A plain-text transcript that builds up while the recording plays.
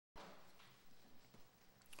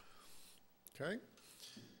Okay.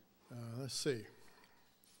 Let's see.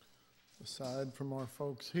 Aside from our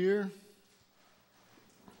folks here,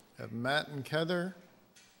 have Matt and Heather.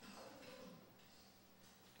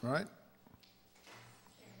 Right?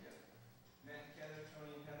 Matt, Heather,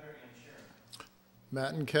 Tony, and Heather, and Sharon.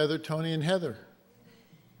 Matt and Heather, Tony, and Heather.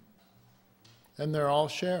 And they're all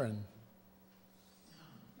Sharon.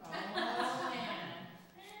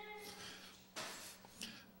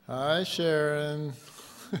 Hi, Sharon.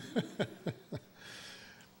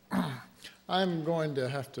 I'm going to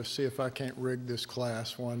have to see if I can't rig this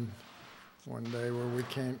class one day where we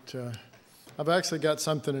can't. I've actually got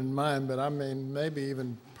something in mind, but I mean, maybe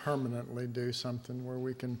even permanently do something where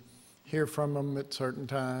we can hear from them at certain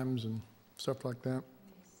times and stuff like that.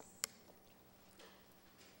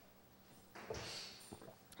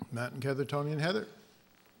 Matt and Heather, Tony and Heather,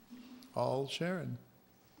 all Sharon.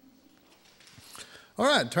 All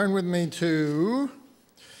right, turn with me to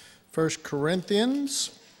 1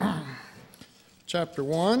 Corinthians chapter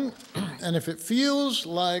 1. And if it feels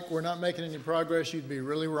like we're not making any progress, you'd be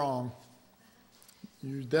really wrong.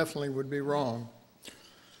 You definitely would be wrong.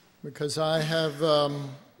 Because I have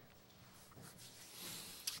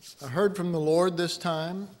I heard from the Lord this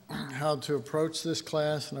time how to approach this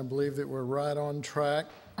class, and I believe that we're right on track.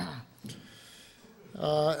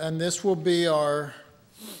 And this will be our,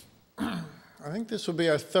 I think this will be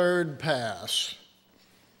our third pass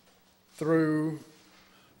through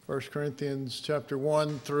 1 Corinthians chapter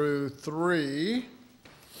 1 through 3.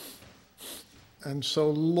 And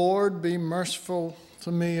so, Lord, be merciful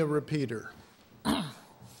to me, a repeater.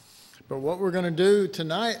 But what we're going to do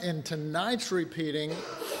tonight, in tonight's repeating,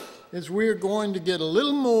 is we're going to get a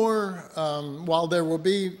little more, while there will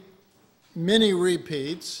be many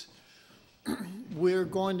repeats, we're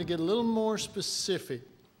going to get a little more specific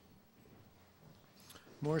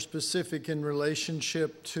in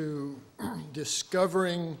relationship to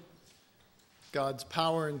discovering God's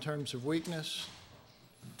power in terms of weakness,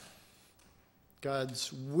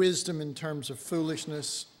 God's wisdom in terms of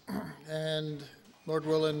foolishness, and Lord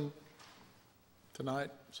willing, tonight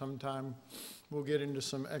sometime we'll get into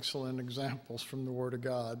some excellent examples from the Word of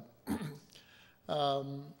God.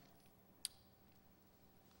 And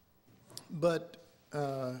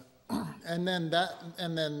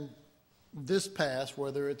then this pass,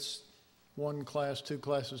 whether it's one class, two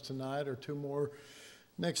classes tonight, or two more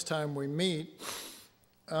next time we meet,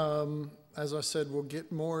 as I said, we'll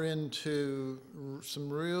get more into some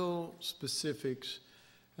real specifics,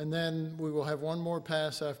 and then we will have one more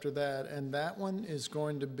pass after that, and that one is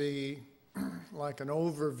going to be like an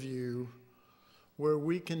overview where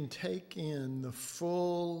we can take in the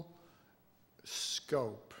full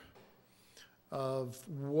scope of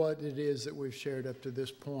what it is that we've shared up to this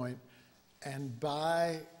point. And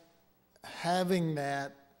by having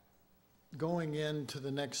that going into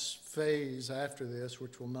the next phase after this,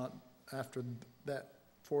 which will not, after that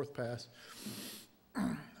fourth pass,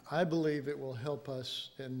 I believe it will help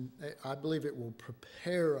us, and I believe it will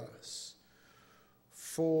prepare us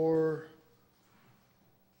for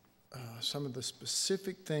some of the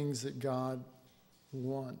specific things that God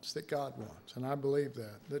wants. And I believe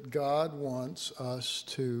that God wants us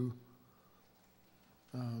to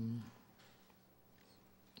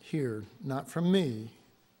hear, not from me,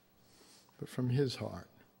 but from his heart.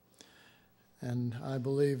 And I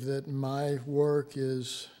believe that my work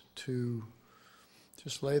is to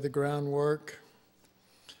just lay the groundwork.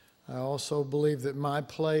 I also believe that my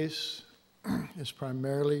place is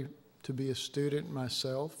primarily to be a student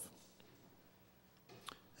myself,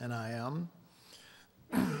 and I am,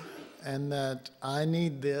 and that I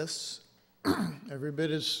need this every bit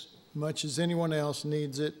as much as anyone else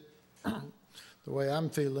needs it. The way I'm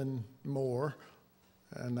feeling more,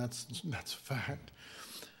 and that's a fact.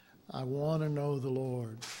 I want to know the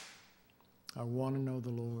Lord. I want to know the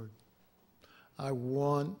Lord. I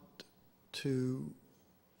want to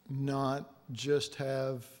not just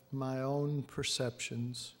have my own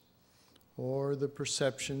perceptions or the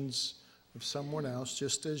perceptions of someone else,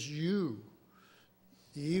 just as you,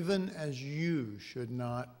 even as you should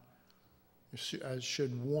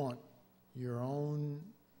want your own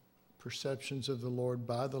perceptions of the Lord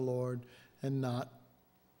by the Lord, and not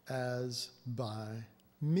as by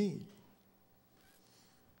me.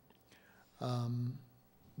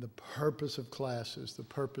 The purpose of classes, the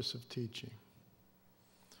purpose of teaching,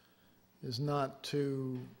 is not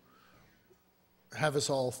to have us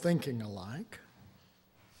all thinking alike,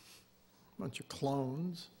 a bunch of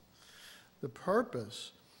clones. The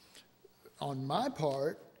purpose, on my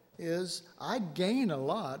part, is I gain a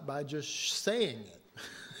lot by just saying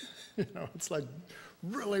it. It's like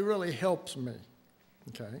really, really helps me.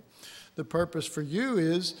 Okay? The purpose for you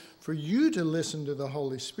is for you to listen to the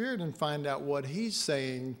Holy Spirit and find out what He's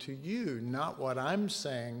saying to you, not what I'm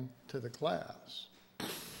saying to the class.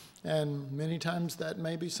 And many times that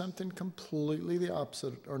may be something completely the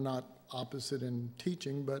opposite, or not opposite in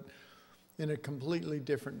teaching, but in a completely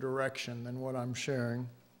different direction than what I'm sharing.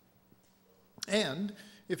 And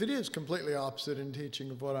if it is completely opposite in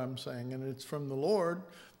teaching of what I'm saying and it's from the Lord,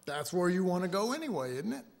 that's where you want to go anyway,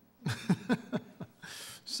 isn't it?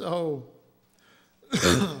 So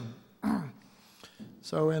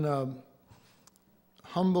in a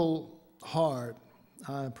humble heart,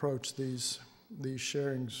 I approach these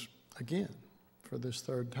sharings again for this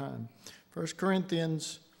third time. 1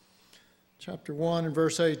 Corinthians chapter 1 and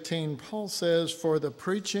verse 18, Paul says, for the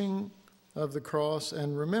preaching of the cross,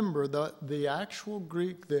 and remember the actual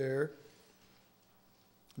Greek there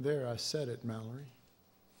I said it, Mallory,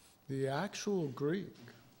 the actual Greek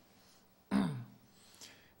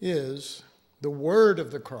is the word of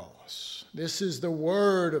the cross. This is the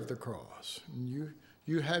word of the cross. And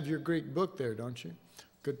you have your Greek book there, don't you?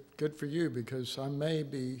 Good for you, because I may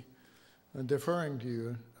be deferring to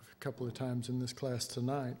you a couple of times in this class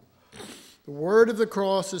tonight. The word of the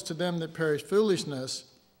cross is to them that perish foolishness,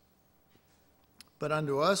 but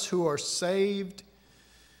unto us who are saved,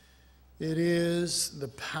 it is the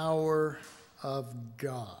power of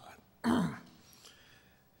God.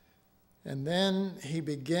 And then he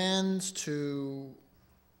begins to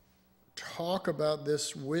talk about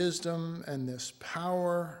this wisdom and this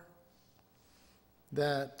power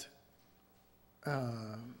that,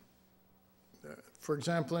 for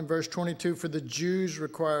example, in verse 22, for the Jews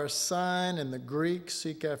require a sign and the Greeks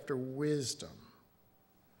seek after wisdom.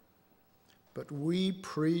 But we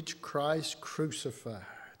preach Christ crucified,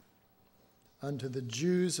 unto the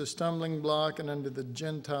Jews a stumbling block, and unto the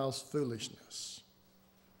Gentiles foolishness.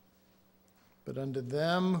 But unto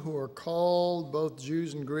them who are called, both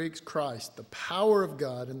Jews and Greeks, Christ, the power of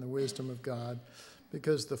God and the wisdom of God,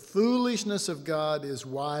 because the foolishness of God is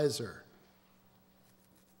wiser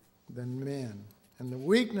than men, and the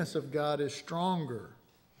weakness of God is stronger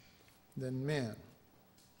than men.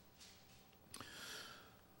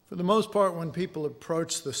 For the most part, when people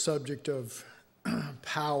approach the subject of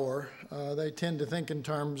power, they tend to think in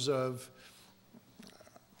terms of,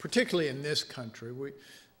 particularly in this country,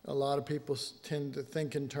 a lot of people tend to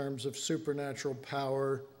think in terms of supernatural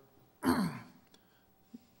power,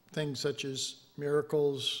 things such as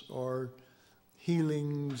miracles or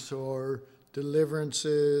healings or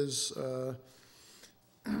deliverances,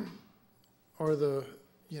 or the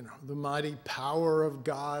mighty power of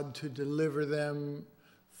God to deliver them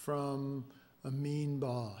from a mean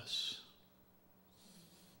boss.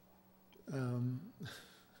 A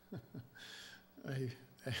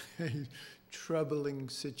troubling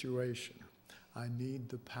situation. I need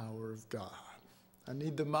the power of God. I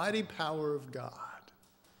need the mighty power of God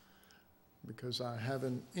because I have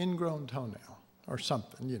an ingrown toenail or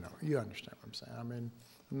something. You understand what I'm saying. I mean,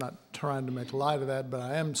 I'm not trying to make light of that, but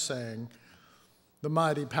I am saying the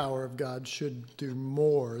mighty power of God should do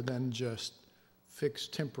more than just fix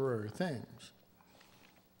temporary things.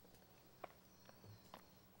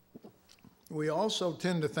 We also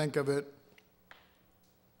tend to think of it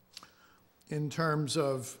in terms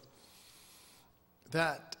of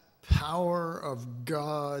that power of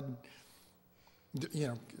God.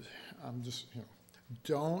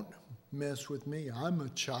 Don't mess with me. I'm a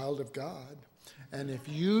child of God. And if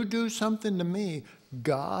you do something to me,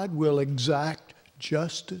 God will exact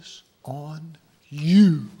justice on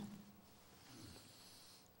you.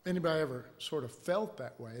 Anybody ever sort of felt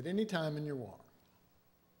that way at any time in your walk?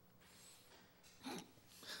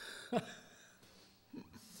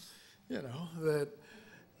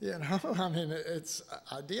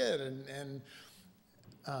 I did, and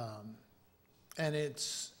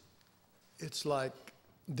it's like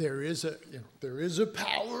there is a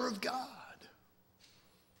power of God,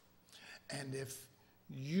 and if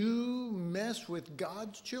you mess with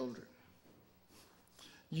God's children,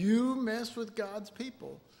 you mess with God's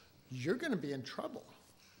people, you're going to be in trouble.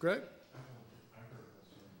 Greg?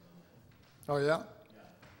 Oh yeah.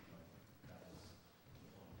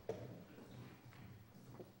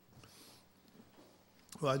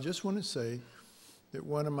 Well, I just want to say that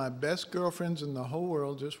one of my best girlfriends in the whole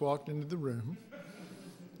world just walked into the room,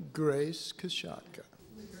 Grace Kashatka.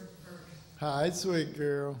 Hi, sweet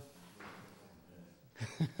girl.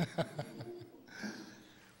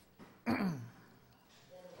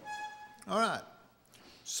 All right.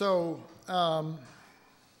 So,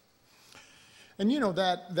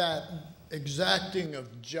 that exacting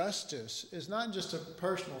of justice is not just a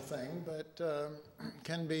personal thing, but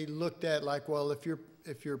can be looked at like, well, if you're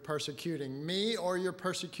you're persecuting me or you're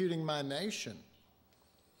persecuting my nation.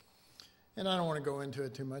 And I don't want to go into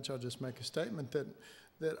it too much. I'll just make a statement that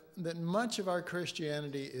much of our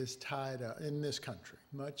Christianity is tied up in this country.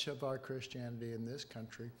 Much of our Christianity in this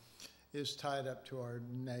country is tied up to our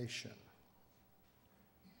nation.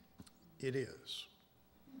 It is,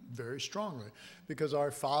 very strongly, because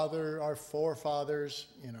our forefathers,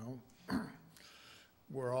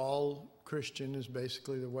 were all Christian is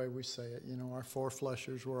basically the way we say it. Our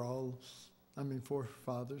forefathers were all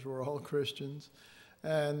Christians.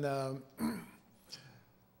 And,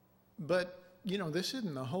 but, this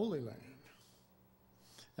isn't the Holy Land.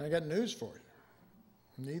 And I got news for you.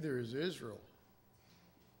 Neither is Israel.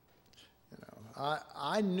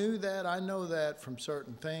 I knew that, I know that from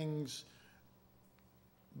certain things,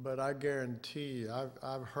 but I guarantee you,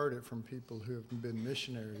 I've heard it from people who have been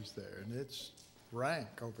missionaries there, and it's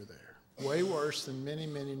rank over there. Way worse than many,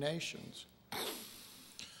 many nations.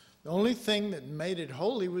 The only thing that made it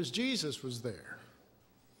holy was Jesus was there.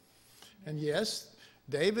 And yes,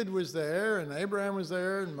 David was there, and Abraham was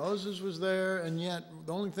there, and Moses was there, and yet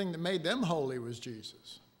the only thing that made them holy was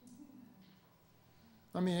Jesus.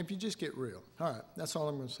 I mean, if you just get real. All right, that's all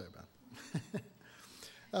I'm going to say about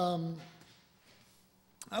it.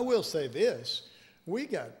 I will say this. We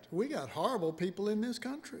got horrible people in this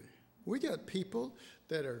country. We got people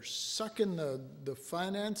that are sucking the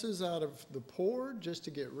finances out of the poor just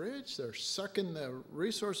to get rich. They're sucking the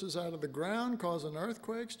resources out of the ground, causing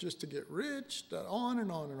earthquakes just to get rich, on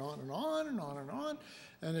and on and on and on and on and on.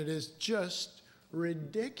 And it is just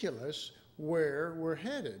ridiculous where we're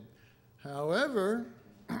headed. However,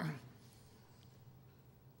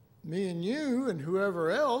 me and you and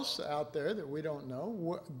whoever else out there that we don't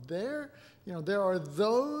know, there are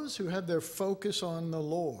those who have their focus on the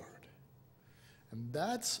Lord. And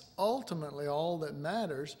that's ultimately all that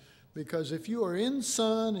matters, because if you are in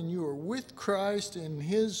Son and you are with Christ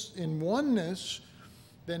in oneness,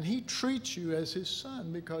 then he treats you as his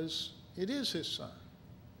son because it is his son.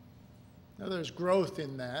 Now there's growth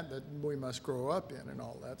in that we must grow up in and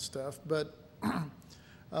all that stuff, but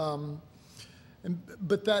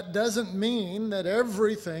but that doesn't mean that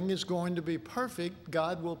everything is going to be perfect.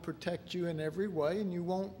 God will protect you in every way, and you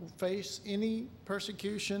won't face any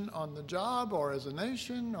persecution on the job or as a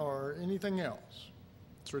nation or anything else.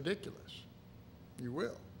 It's ridiculous. You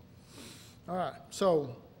will. All right,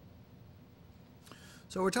 so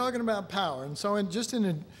we're talking about power. And so in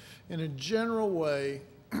a general way,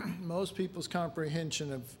 most people's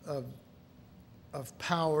comprehension of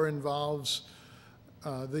power involves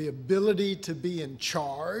the ability to be in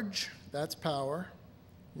charge. That's power,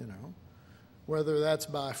 whether that's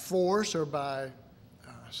by force or by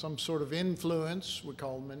some sort of influence, we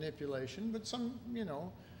call manipulation, but some,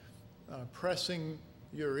 pressing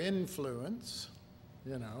your influence,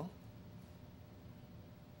 I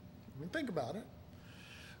mean, think about it.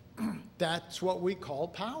 That's what we call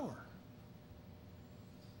power.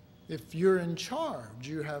 If you're in charge,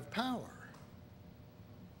 you have power.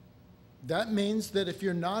 That means that if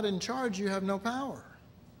you're not in charge, you have no power.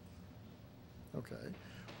 Okay.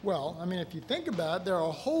 Well, I mean, if you think about it, there are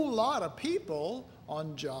a whole lot of people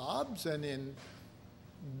on jobs and in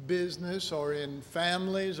business or in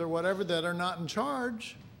families or whatever that are not in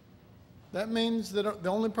charge. That means that the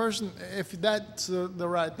only person, if that's the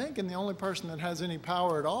right thinking, the only person that has any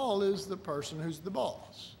power at all is the person who's the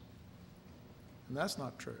boss. And that's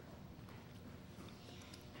not true.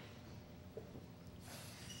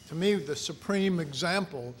 To me, the supreme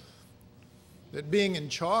example that being in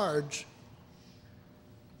charge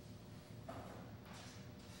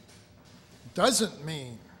doesn't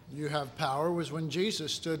mean you have power was when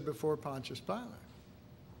Jesus stood before Pontius Pilate.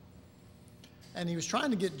 And he was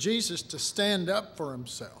trying to get Jesus to stand up for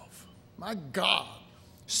himself. My God,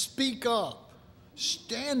 speak up.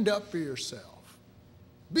 Stand up for yourself.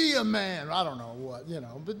 Be a man. I don't know what,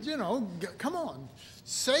 but, come on.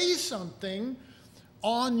 Say something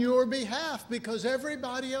on your behalf, because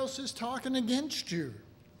everybody else is talking against you.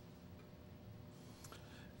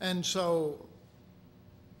 And so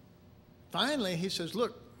finally he says,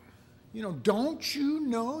 look, don't you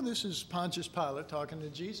know, this is Pontius Pilate talking to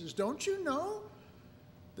Jesus, don't you know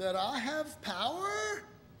that I have power?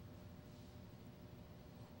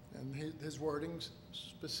 And his wordings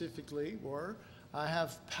specifically were, I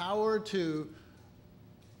have power to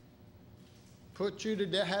put you to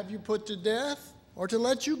death, have you put to death, or to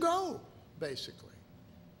let you go, basically.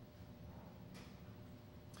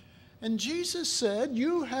 And Jesus said,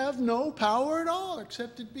 you have no power at all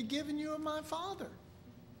except it be given you of my Father.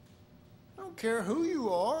 I don't care who you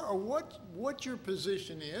are or what your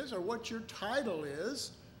position is or what your title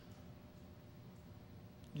is.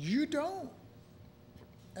 You don't.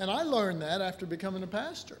 And I learned that after becoming a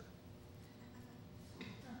pastor.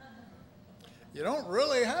 You don't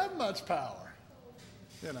really have much power,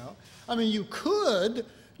 you know. I mean, you could,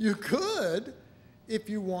 if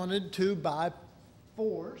you wanted to, by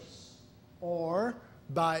force or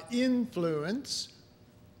by influence,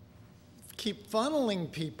 keep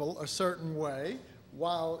funneling people a certain way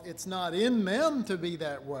while it's not in them to be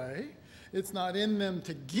that way. It's not in them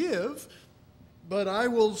to give, but I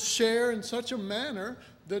will share in such a manner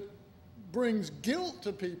that brings guilt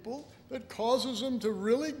to people, that causes them to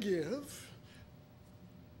really give.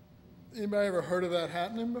 Anybody ever heard of that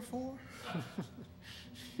happening before?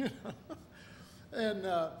 You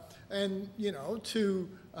know? And you know, to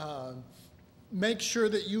make sure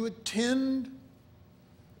that you attend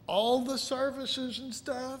all the services and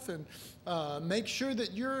stuff, and make sure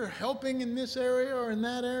that you're helping in this area or in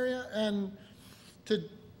that area, and to,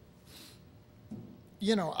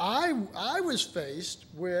 you know, I was faced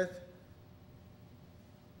with,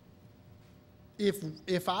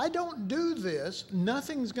 if I don't do this,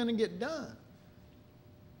 nothing's going to get done.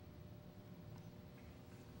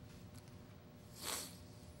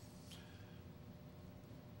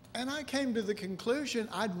 And I came to the conclusion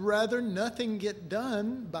I'd rather nothing get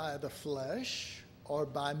done by the flesh or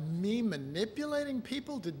by me manipulating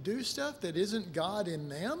people to do stuff that isn't God in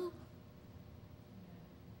them.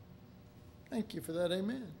 Thank you for that,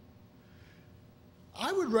 amen.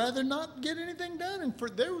 I would rather not get anything done. And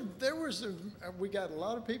we got a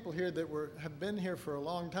lot of people here that have been here for a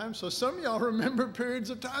long time. So some of y'all remember periods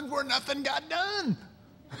of times where nothing got done.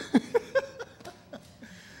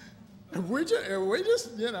 we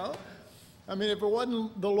just, you know, I mean, if it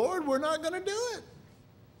wasn't the Lord, we're not going to do it.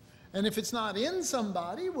 And if it's not in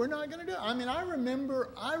somebody, we're not going to do it. I mean, I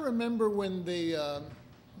remember when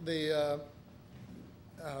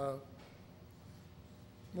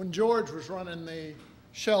when George was running the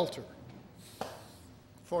shelter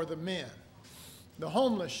for the men, the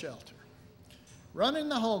homeless shelter, running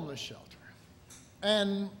the homeless shelter.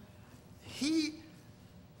 And he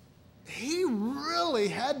really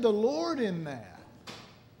had the Lord in that.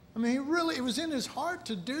 I mean, it was in his heart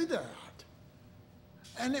to do that.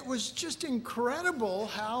 And it was just incredible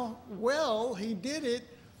how well he did it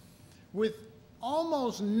with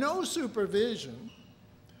almost no supervision.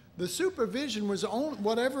 The supervision was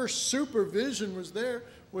whatever supervision was there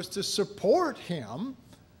was to support him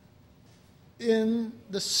in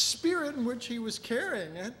the spirit in which he was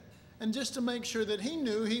carrying it, and just to make sure that he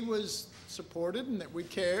knew he was supported and that we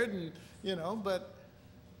cared, and you know, but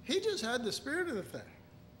he just had the spirit of the thing.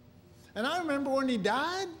 And I remember when he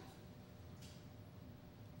died,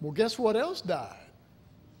 well, guess what else died?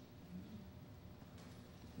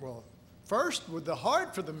 Well, first with the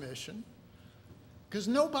heart for the mission, because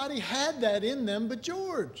nobody had that in them but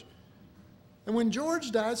George. And when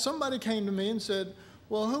George died, somebody came to me and said,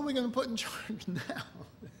 well, who are we going to put in charge now?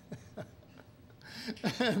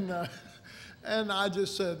 And I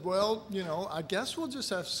just said, well, you know, I guess we'll just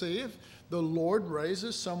have to see if the Lord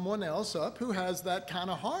raises someone else up who has that kind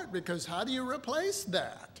of heart, because how do you replace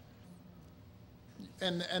that?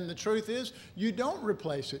 And the truth is, you don't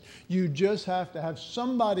replace it. You just have to have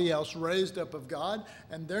somebody else raised up of God,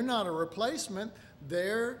 and they're not a replacement.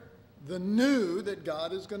 They're the new that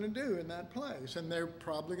God is going to do in that place. And they're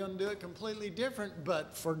probably going to do it completely different,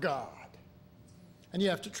 but for God. And you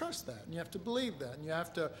have to trust that, and you have to believe that, and you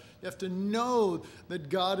have to know that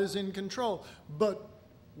God is in control. But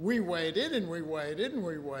we waited, and we waited, and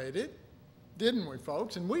we waited, didn't we,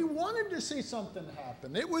 folks? And we wanted to see something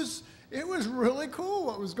happen. It was really cool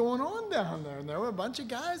what was going on down there. And there were a bunch of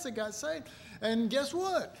guys that got saved. And guess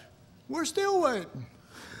what? We're still waiting.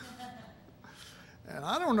 And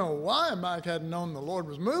I don't know why Mike hadn't known the Lord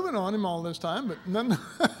was moving on him all this time, but none.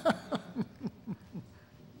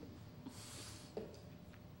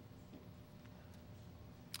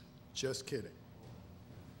 Just kidding.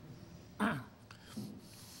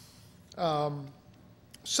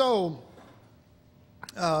 So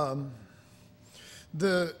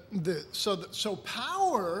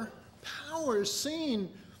power is seen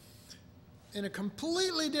in a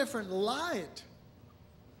completely different light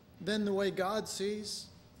than the way God sees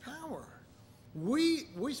power. We,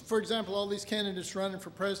 for example, all these candidates running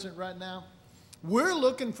for president right now, we're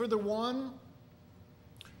looking for the one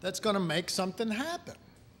that's going to make something happen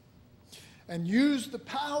and use the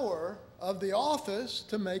power of the office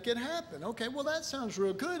to make it happen. Okay, well, that sounds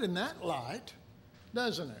real good in that light,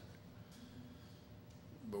 doesn't it?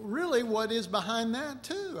 But really, what is behind that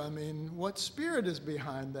too? I mean, what spirit is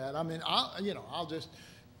behind that? I mean, I'll just,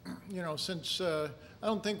 you know, since I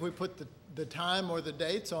don't think we put the time or the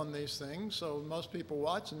dates on these things, so most people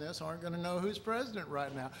watching this aren't going to know who's president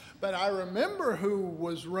right now. But I remember who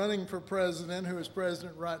was running for president, who is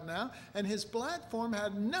president right now, and his platform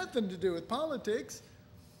had nothing to do with politics.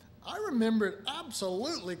 I remember it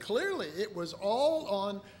absolutely clearly. It was all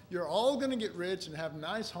on, you're all going to get rich and have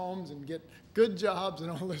nice homes and get good jobs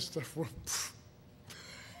and all this stuff.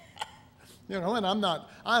 You know, and I'm not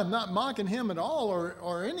mocking him at all,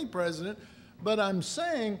 or any president, but I'm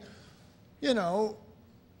saying, you know,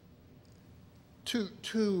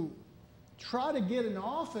 to try to get in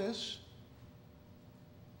office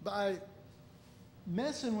by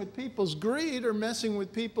messing with people's greed or messing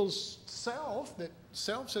with people's self, that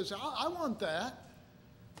self says, I want that.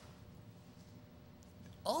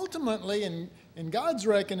 Ultimately, in God's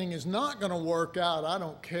reckoning, is not going to work out. I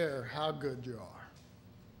don't care how good you are.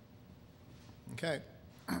 Okay.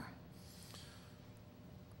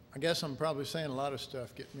 I guess I'm probably saying a lot of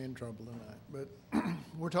stuff getting me in trouble tonight, but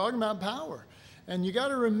we're talking about power. And you got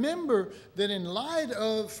to remember that in light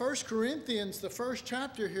of 1 Corinthians, the first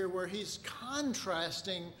chapter here, where he's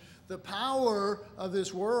contrasting the power of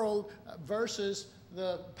this world versus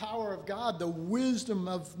the power of God, the wisdom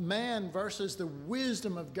of man versus the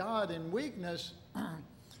wisdom of God in weakness,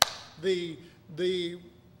 the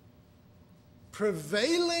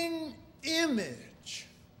prevailing image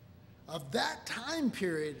of that time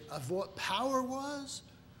period of what power was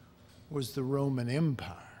the Roman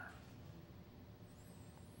Empire.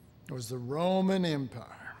 It was the Roman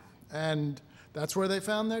Empire. And that's where they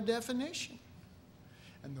found their definition.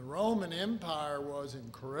 And the Roman Empire was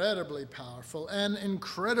incredibly powerful and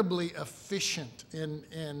incredibly efficient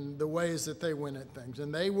in the ways that they went at things.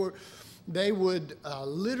 And they would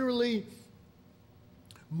literally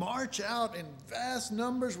march out in vast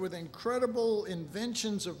numbers with incredible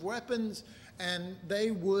inventions of weapons, and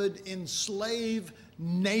they would enslave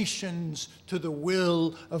nations to the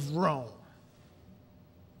will of Rome.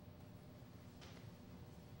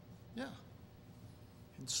 Yeah.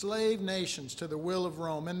 Enslave nations to the will of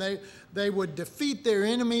Rome. And they would defeat their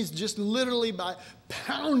enemies just literally by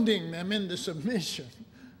pounding them into submission.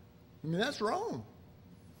 I mean, that's Rome.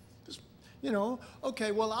 You know,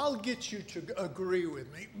 okay, well, I'll get you to agree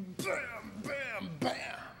with me. Bam, bam, bam.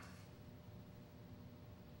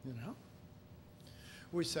 You know?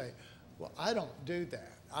 We say, well, I don't do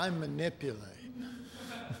that. I manipulate.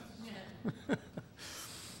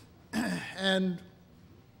 And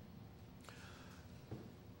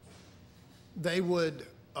they would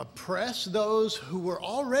oppress those who were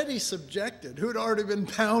already subjected, who had already been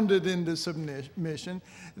pounded into submission.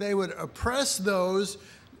 They would oppress those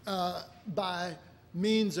by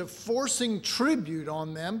means of forcing tribute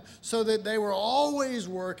on them, so that they were always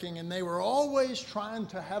working and they were always trying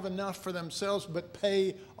to have enough for themselves but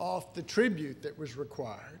pay off the tribute that was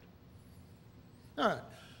required. All right.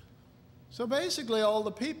 So basically all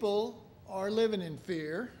the people are living in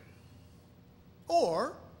fear,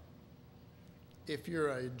 or if you're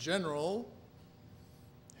a general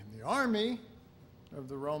in the army of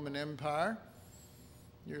the Roman Empire,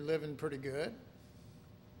 you're living pretty good.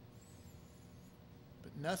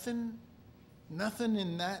 Nothing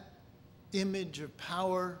in that image of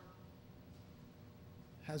power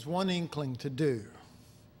has one inkling to do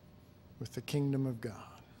with the kingdom of God.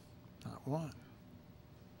 Not one.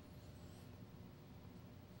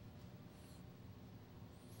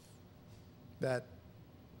 That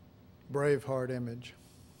Braveheart image.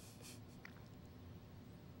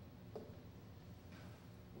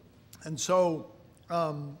 And so,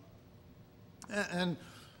 and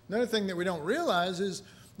another thing that we don't realize is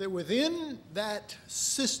that within that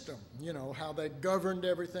system, you know, how they governed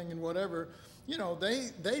everything and whatever, you know,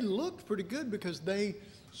 they looked pretty good, because they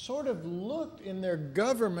sort of looked in their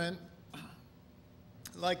government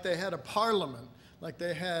like they had a parliament, like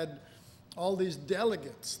they had all these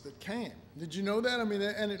delegates that came. Did you know that? I mean,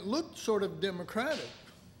 and it looked sort of democratic.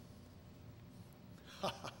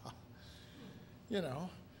 You know,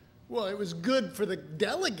 well, it was good for the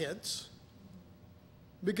delegates,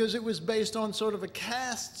 because it was based on sort of a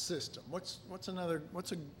caste system. What's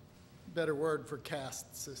a better word for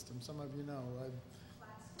caste system? Some of you know.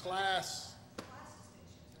 Class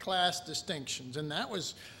distinctions. And that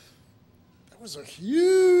was a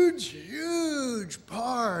huge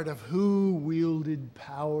part of who wielded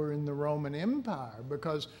power in the Roman Empire,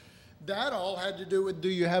 because that all had to do with, do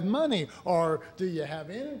you have money, or do you have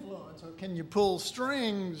influence, or can you pull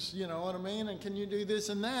strings, you know what I mean, and can you do this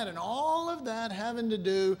and that, and all of that having to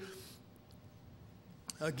do,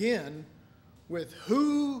 again, with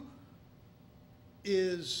who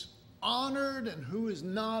is honored and who is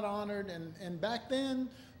not honored. And back then,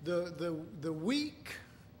 the weak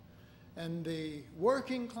and the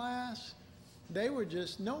working class, they were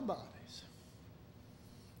just nobodies.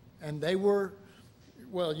 And they were,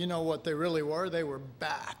 well, you know what they really were? They were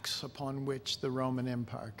backs upon which the Roman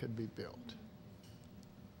Empire could be built.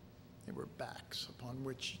 They were backs upon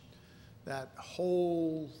which that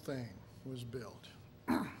whole thing was built.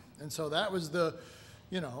 And so that was the,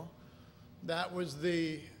 that was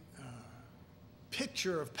the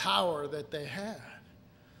picture of power that they had.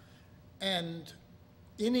 And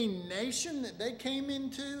any nation that they came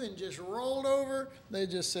into and just rolled over, they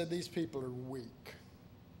just said, these people are weak.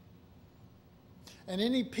 And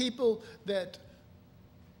any people that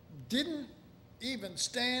didn't even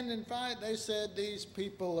stand and fight, they said, these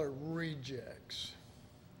people are rejects.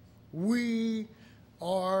 We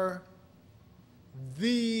are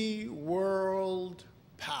the world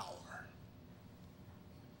power.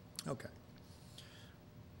 Okay.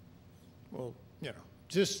 Well,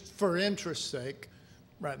 just for interest's sake,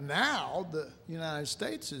 right now, the United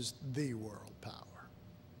States is the world power.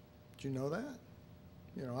 Did you know that?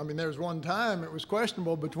 There was one time it was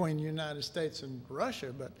questionable between the United States and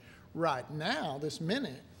Russia, but right now, this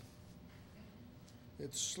minute,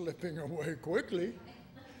 it's slipping away quickly.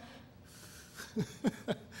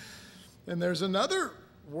 And there's another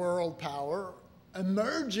world power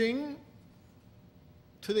emerging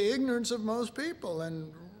to the ignorance of most people,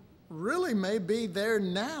 and really may be there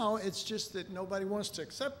now. It's just that nobody wants to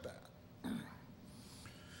accept that.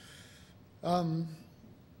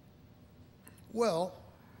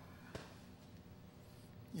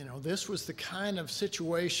 This was the kind of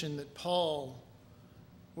situation that Paul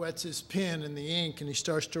wets his pen in the ink and he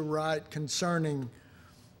starts to write concerning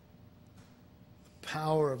the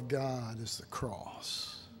power of God is the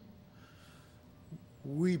cross.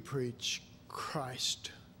 We preach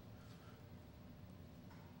Christ,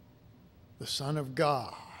 the Son of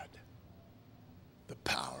God, the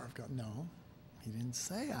power of God. No, he didn't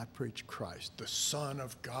say I preach Christ, the Son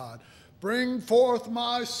of God. Bring forth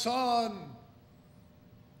my Son.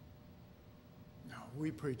 No,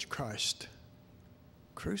 we preach Christ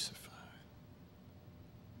crucified.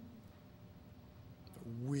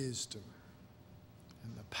 The wisdom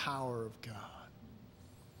and the power of God.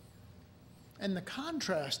 And the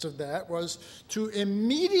contrast of that was to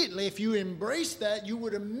immediately, if you embrace that, you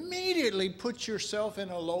would immediately put yourself in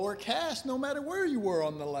a lower caste no matter where you were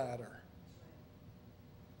on the ladder.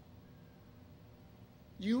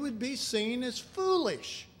 You would be seen as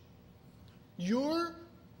foolish. Your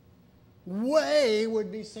way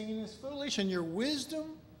would be seen as foolish, and your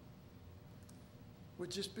wisdom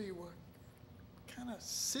would just be, what kind of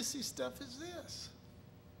sissy stuff is this?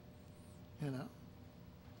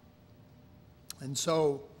 And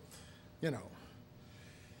so,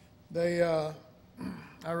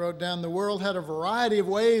 I wrote down, the world had a variety of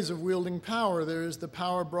ways of wielding power. There is the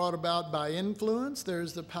power brought about by influence. There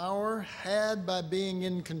is the power had by being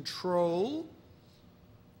in control.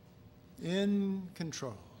 In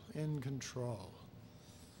control.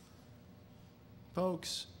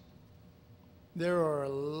 Folks, there are a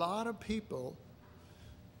lot of people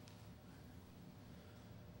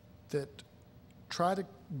that try to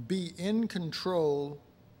be in control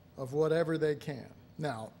of whatever they can.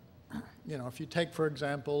 Now, if you take, for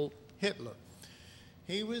example, Hitler.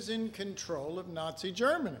 He was in control of Nazi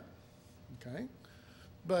Germany, okay?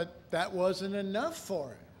 But that wasn't enough for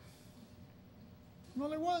him.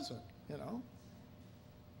 Well, it wasn't,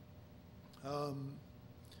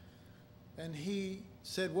 And he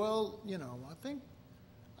said, well, I think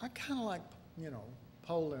I kind of like,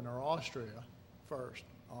 Poland or Austria first.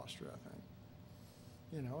 Austria, I think.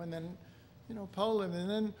 And then, Poland, and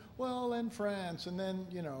then, then France, and then,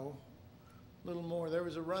 a little more. There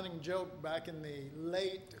was a running joke back in the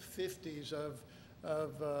late 50s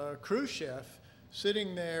of Khrushchev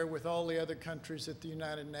sitting there with all the other countries at the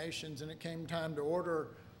United Nations, and it came time to order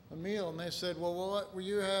a meal, and they said, well, what will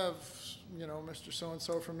you have, Mr.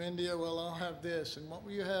 So-and-so from India? Well, I'll have this. And what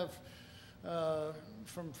will you have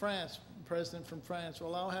from France, President from France?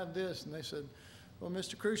 Well, I'll have this. And they said, well,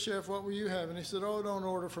 Mr. Khrushchev, what will you have? And he said, oh, don't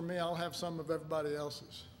order for me. I'll have some of everybody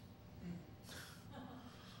else's.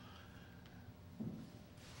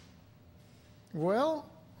 Well,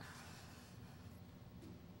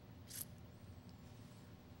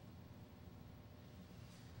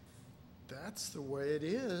 that's the way it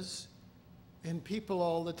is in people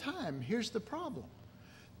all the time. Here's the problem.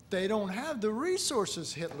 They don't have the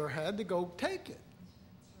resources Hitler had to go take it.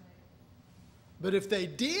 But if they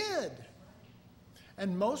did,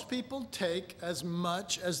 and most people take as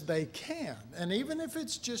much as they can, and even if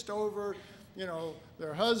it's just over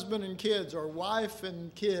their husband and kids, or wife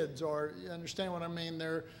and kids, or you understand what I mean,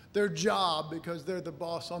 their job, because they're the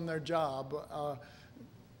boss on their job.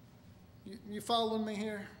 You following me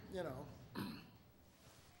here?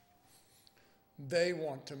 They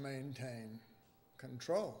want to maintain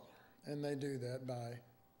control, and they do that by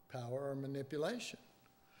power or manipulation.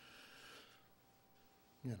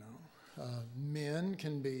 Men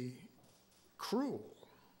can be cruel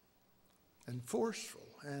and forceful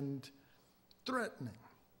and threatening.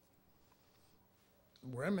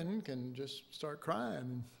 Women can just start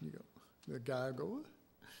crying, and the guy will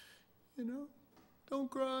go, don't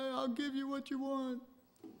cry, I'll give you what you want.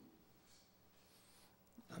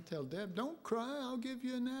 I tell Deb, don't cry, I'll give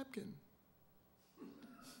you a napkin.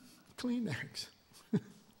 Kleenex.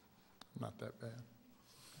 Not that bad.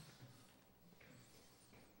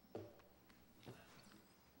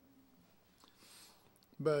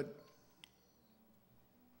 But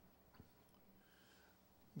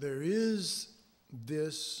there is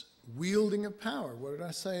this wielding of power. What did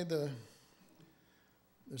I say?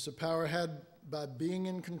 There's a power had by being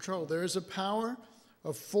in control. There is a power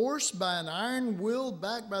of force by an iron will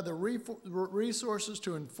backed by the resources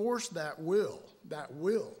to enforce that will. That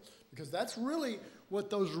will. Because that's really what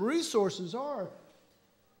those resources are.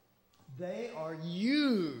 They are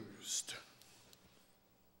used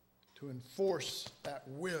to enforce that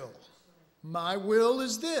will. My will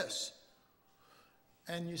is this.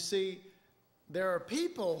 And you see, there are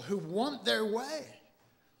people who want their way.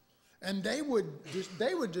 And they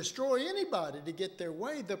would destroy anybody to get their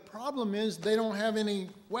way. The problem is they don't have any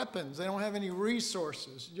weapons. They don't have any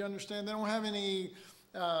resources. Do you understand? They don't have any,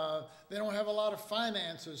 they don't have a lot of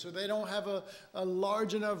finances, or they don't have a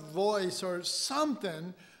large enough voice or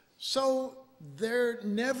something. So they're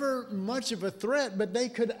never much of a threat, but they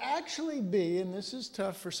could actually be, and this is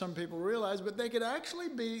tough for some people to realize, but they could actually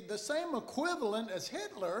be the same equivalent as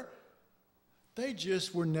Hitler. They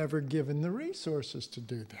just were never given the resources to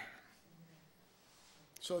do that.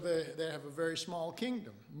 So they have a very small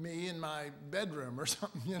kingdom, me in my bedroom or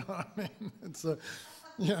something, you know what I mean? It's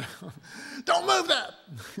don't move that.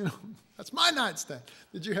 That's my nightstand.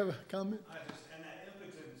 Did you have a comment? And that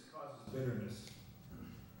impotence causes bitterness.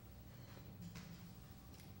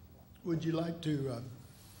 Would you like to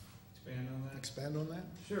Expand on that? expand on that?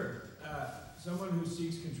 Sure. Someone who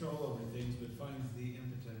seeks control over things but finds the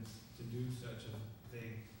impotence to do such a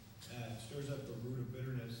thing stirs up the root of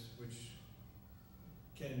bitterness, which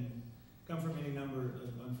can come from any number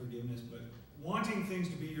of unforgiveness, but wanting things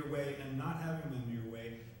to be your way and not having them your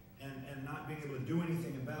way, and not being able to do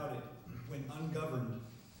anything about it when ungoverned,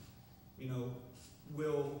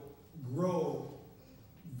 will grow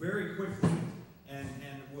very quickly and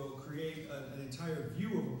will create an entire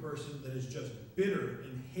view of a person that is just bitter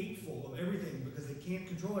and hateful of everything because they can't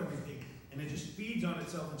control everything, and it just feeds on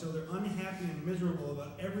itself until they're unhappy and miserable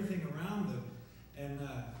about everything around them. And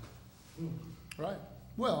Right.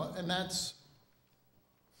 Well, and that's,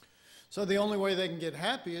 so the only way they can get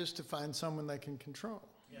happy is to find someone they can control.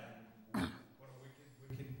 yeah, what a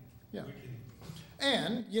wicked. Yeah.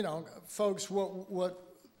 And, folks,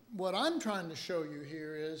 what I'm trying to show you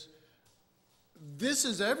here is this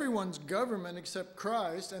is everyone's government except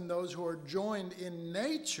Christ and those who are joined in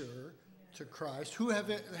nature to Christ, who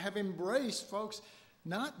have embraced, folks,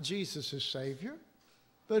 not Jesus as Savior,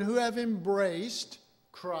 but who have embraced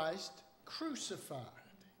Christ crucified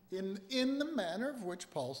in the manner of which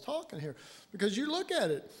Paul's talking here. Because you look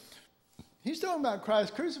at it, he's talking about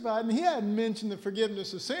Christ crucified, and he hadn't mentioned the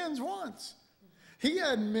forgiveness of sins once. He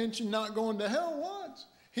hadn't mentioned not going to hell once.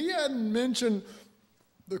 He hadn't mentioned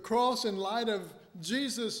the cross in light of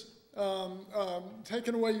Jesus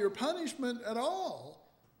taking away your punishment at all.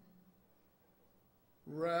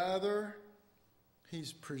 Rather,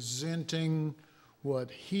 he's presenting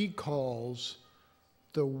what he calls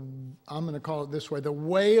I'm going to call it this way, the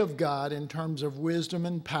way of God in terms of wisdom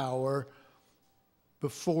and power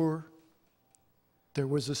before there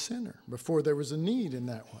was a sinner, before there was a need in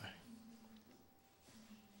that way.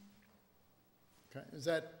 Okay,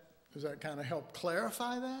 does that kind of help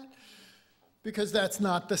clarify that? Because that's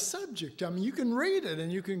not the subject. I mean, you can read it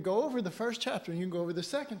and you can go over the first chapter and you can go over the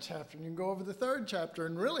second chapter and you can go over the third chapter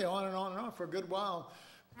and really on and on and on for a good while.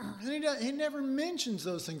 And he never mentions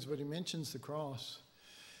those things, but he mentions the cross.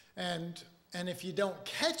 And if you don't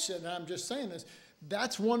catch it, and I'm just saying this,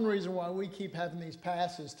 that's one reason why we keep having these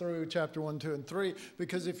passes through chapter 1, 2, and 3,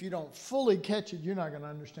 because if you don't fully catch it, you're not going to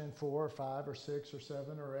understand 4 or 5 or 6 or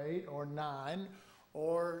 7 or 8 or 9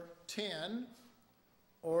 or 10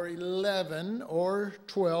 or 11 or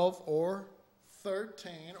 12 or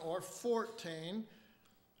 13 or 14,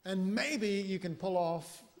 and maybe you can pull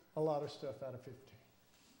off a lot of stuff out of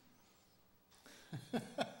 15.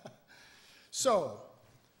 So,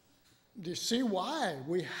 do you see why?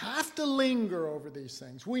 We have to linger over these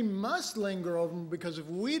things. We must linger over them, because if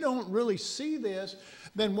we don't really see this,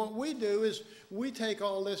 then what we do is we take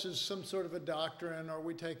all this as some sort of a doctrine, or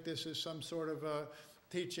we take this as some sort of a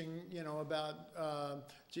teaching, about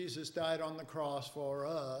Jesus died on the cross for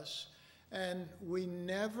us. And we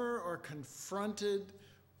never are confronted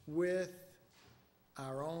with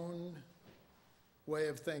our own way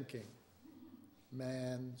of thinking,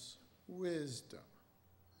 man's wisdom.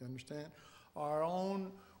 You understand? Our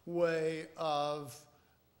own way of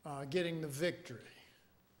getting the victory,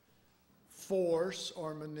 force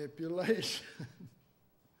or manipulation.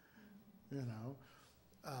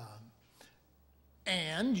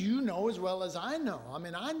 And you know as well as I know. I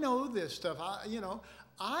mean, I know this stuff.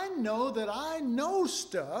 I know that I know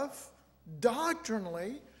stuff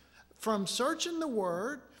doctrinally from searching the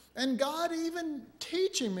Word, and God even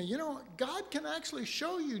teaching me. God can actually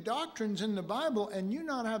show you doctrines in the Bible and you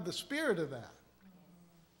not have the spirit of that.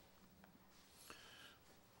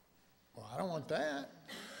 Well, I don't want that.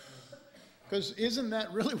 Because isn't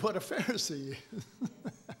that really what a Pharisee is?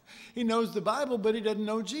 He knows the Bible, but he doesn't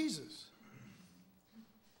know Jesus.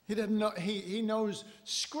 He doesn't know. He knows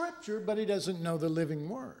Scripture, but he doesn't know the living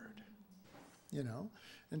Word.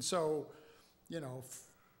 And so,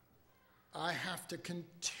 I have to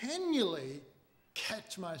continually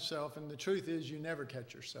catch myself, and the truth is you never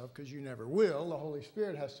catch yourself, because you never will. The Holy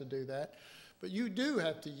Spirit has to do that. But you do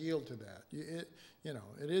have to yield to that. It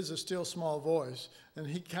is a still small voice, and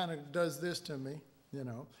he kind of does this to me,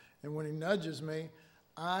 And when he nudges me,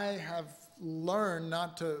 I have learned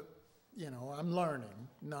not to, I'm learning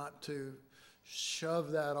not to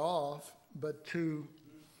shove that off, but to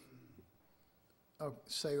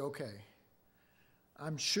say, okay,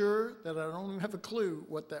 I'm sure that I don't even have a clue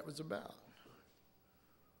what that was about.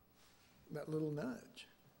 That little nudge.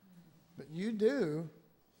 But you do.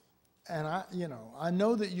 And I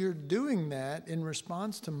know that you're doing that in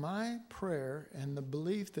response to my prayer and the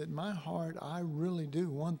belief that my heart, I really do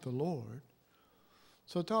want the Lord.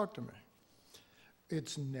 So talk to me.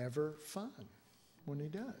 It's never fun when he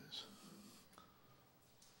does.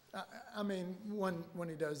 I mean, when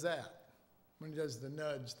he does that, when he does the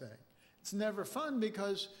nudge thing. It's never fun,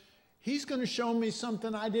 because he's going to show me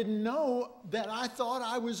something I didn't know that I thought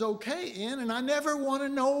I was okay in, and I never want to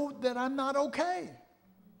know that I'm not okay.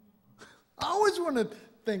 I always want to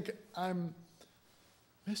think I'm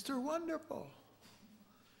Mr. Wonderful.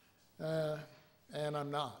 And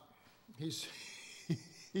I'm not. He's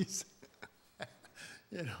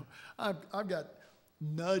I've got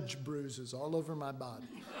nudge bruises all over my body.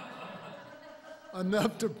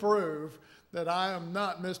 Enough to prove that I am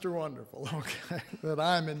not Mr. Wonderful, okay? That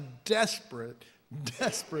I'm in desperate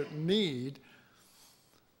need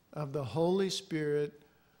of the Holy Spirit,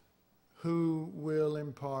 who will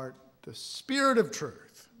impart the Spirit of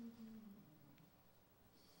truth,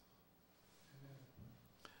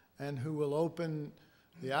 and who will open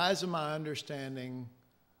the eyes of my understanding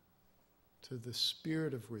to the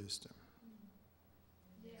spirit of wisdom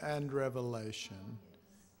and revelation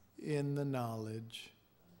in the knowledge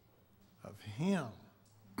of him.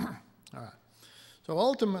 All right. So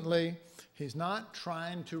ultimately, he's not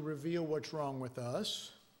trying to reveal what's wrong with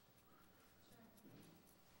us.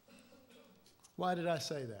 Why did I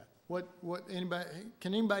say that?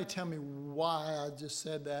 Can anybody tell me why I just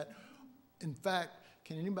said that? In fact,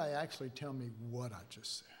 can anybody actually tell me what I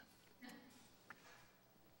just said?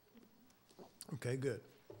 Okay, good.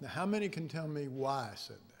 Now, how many can tell me why I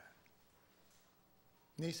said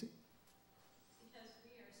that? Nisi? Because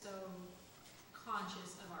we are so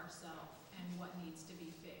conscious of ourselves and what needs to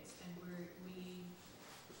be fixed, and we,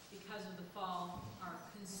 because of the fall, are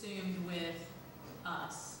consumed with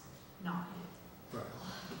us, not him. Right.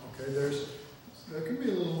 Okay, there can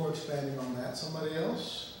be a little more expanding on that. Somebody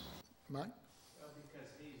else? Mike? Well, because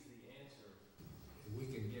he's the answer. We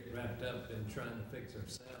can get wrapped up in trying to fix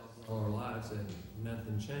ourselves all our lives and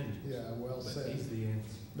nothing changes. Yeah, well But said. he's the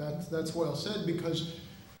answer. That's well said, because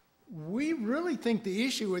we really think the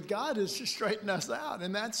issue with God is to straighten us out.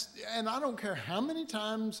 And I don't care how many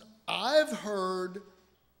times I've heard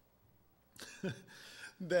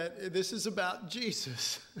that this is about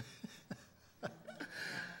Jesus.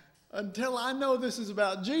 Until I know this is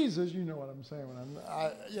about Jesus, you know what I'm saying.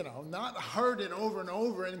 When not heard it over and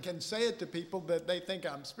over and can say it to people that they think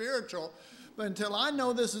I'm spiritual. But until I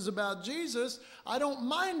know this is about Jesus, I don't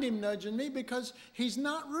mind him nudging me, because he's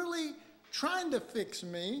not really trying to fix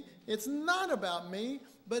me. It's not about me,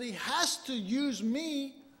 but he has to use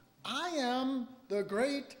me. I am the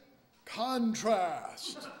great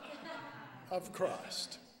contrast. of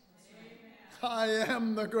Christ. I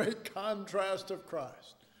am the great contrast of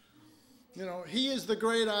Christ. You know, he is the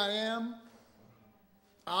great I am.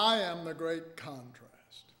 I am the great contrast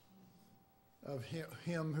of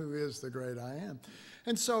him who is the great I am.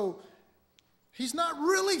 And so he's not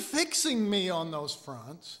really fixing me on those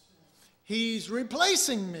fronts. He's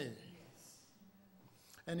replacing me.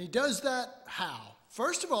 And he does that how?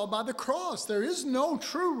 First of all, by the cross. There is no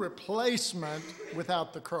true replacement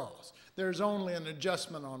without the cross. There's only an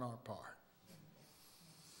adjustment on our part.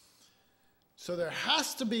 So there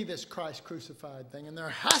has to be this Christ crucified thing, and there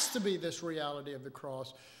has to be this reality of the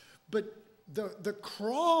cross. But the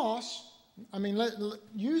cross, I mean,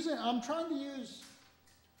 I'm trying to use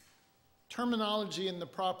terminology in the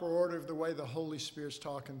proper order of the way the Holy Spirit's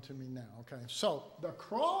talking to me now. Okay, so the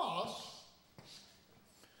cross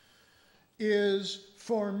is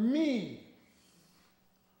for me.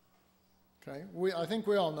 Okay, I think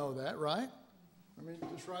we all know that, right? Let me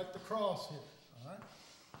just write the cross here. All right,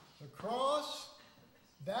 the cross,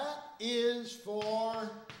 that is for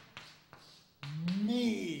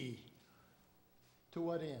me. To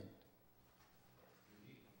what end?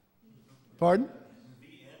 Pardon? The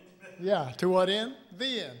end. Yeah, to what end?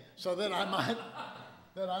 The end. So that I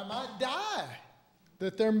might die.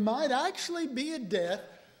 That there might actually be a death,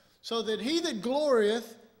 so that he that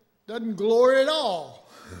glorieth doesn't glory at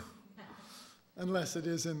all. Unless it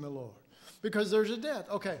is in the Lord. Because there's a death.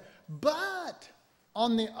 Okay. But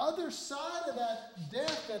on the other side of that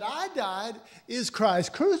death that I died is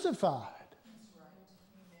Christ crucified.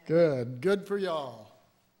 Good. Good for y'all.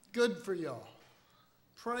 Good for y'all.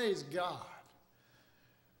 Praise God.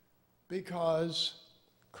 Because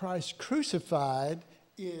Christ crucified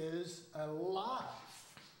is a life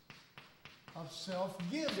of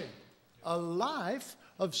self-giving. A life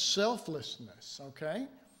of selflessness, okay?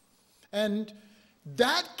 And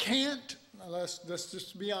that can't, let's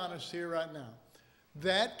just be honest here right now.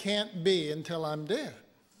 That can't be until I'm dead.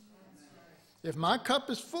 If my cup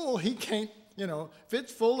is full, he can't, you know, if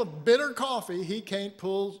it's full of bitter coffee, he can't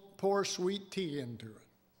pour sweet tea into it.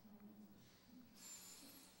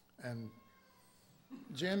 And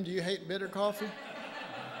Jim, do you hate bitter coffee?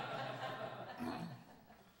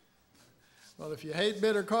 Well, if you hate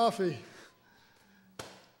bitter coffee,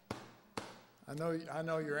 I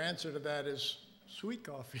know your answer to that is sweet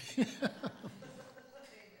coffee.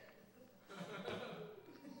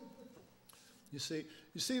 You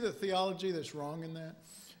see the theology that's wrong in that?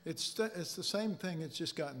 It's the same thing, it's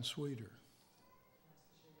just gotten sweeter.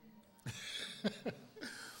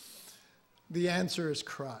 The answer is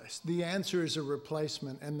Christ. The answer is a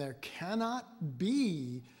replacement, and there cannot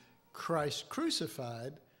be Christ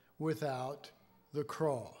crucified without the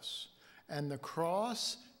cross. And the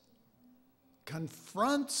cross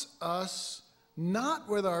confronts us not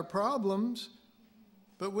with our problems,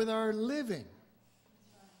 but with our living.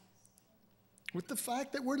 With the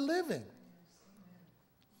fact that we're living.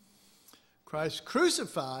 Christ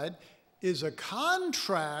crucified is a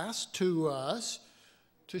contrast to us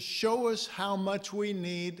to show us how much we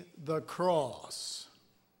need the cross.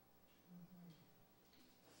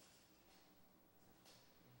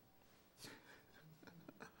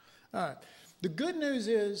 All right. The good news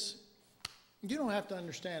is you don't have to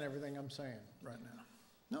understand everything I'm saying right now.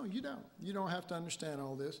 No, you don't. You don't have to understand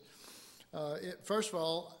all this. First of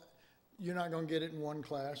all, you're not going to get it in one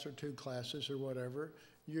class or two classes or whatever.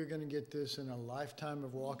 You're going to get this in a lifetime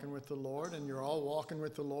of walking with the Lord, and you're all walking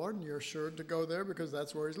with the Lord, and you're assured to go there because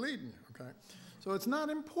that's where he's leading you, okay? So it's not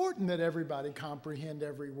important that everybody comprehend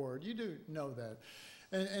every word. You do know that.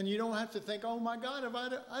 And you don't have to think, oh, my God, if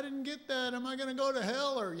I didn't get that, am I going to go to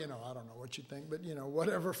hell? Or, you know, I don't know what you think, but, you know,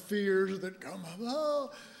 whatever fears that come up.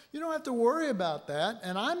 Oh, you don't have to worry about that,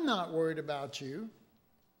 and I'm not worried about you.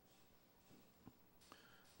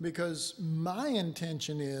 Because my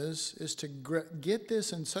intention is to get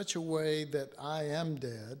this in such a way that I am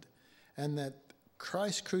dead and that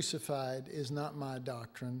Christ crucified is not my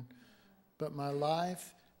doctrine, but my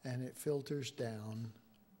life, and it filters down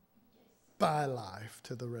by life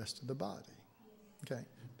to the rest of the body. Okay,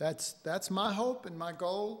 that's my hope and my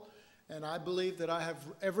goal, and I believe that I have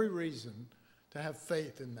every reason to have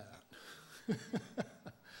faith in that.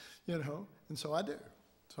 You know, and so I do.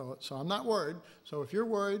 So I'm not worried. So if you're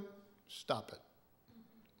worried, stop it.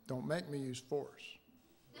 Don't make me use force.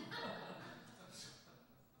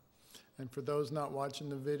 And for those not watching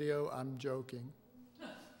the video, I'm joking.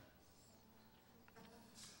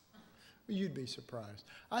 You'd be surprised.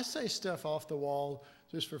 I say stuff off the wall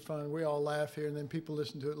just for fun. We all laugh here, and then people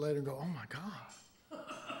listen to it later and go, oh my God.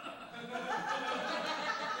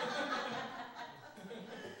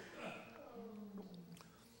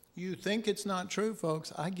 You think it's not true,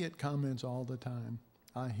 folks? I get comments all the time.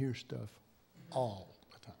 I hear stuff all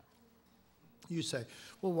the time. You say,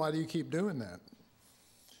 well, why do you keep doing that?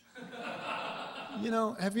 You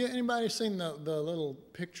know, have anybody seen the little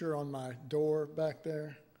picture on my door back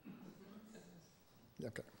there?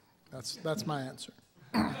 Okay, that's my answer.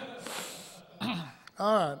 All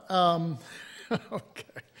right, okay.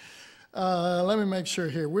 Let me make sure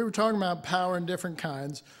here. We were talking about power in different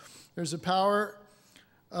kinds. There's a power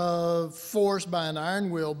of force by an iron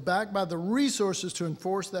will, backed by the resources to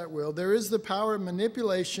enforce that will. There is the power of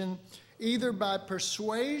manipulation, either by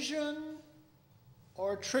persuasion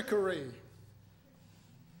or trickery.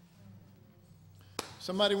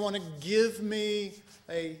 Somebody want to give me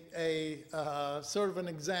a sort of an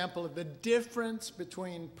example of the difference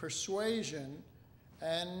between persuasion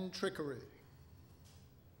and trickery?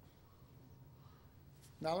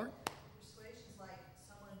 Mallory? Persuasion's like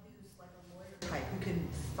someone who's like a lawyer type, who can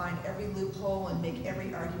find every loophole and make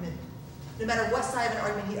every argument. No matter what side of an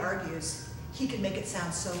argument he argues, he can make it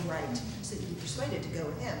sound so right, so that you'd be persuaded to go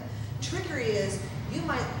with him. Trickery is, you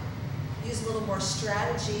might use a little more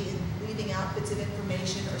strategy in leaving out bits of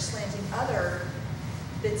information or slanting other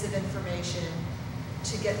bits of information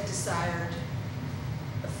to get the desired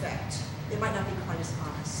effect. It might not be quite as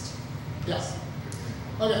honest. Yes.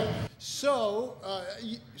 Okay. So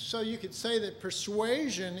you could say that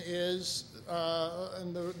persuasion is,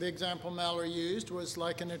 and the example Mallory used was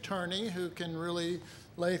like an attorney who can really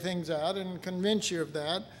lay things out and convince you of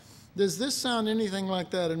that. Does this sound anything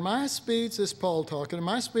like that? In my speech, this is Paul talking, in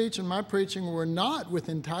my speech and my preaching were not with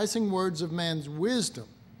enticing words of man's wisdom.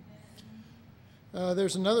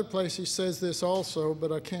 There's another place he says this also,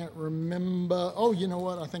 but I can't remember. Oh, you know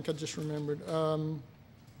what? I think I just remembered.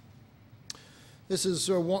 This is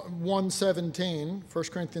 1:17, 1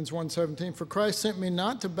 Corinthians 1:17. For Christ sent me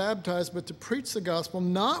not to baptize, but to preach the gospel,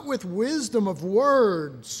 not with wisdom of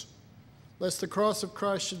words, lest the cross of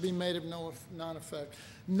Christ should be made of none effect.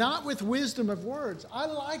 Not with wisdom of words. I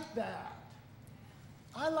like that.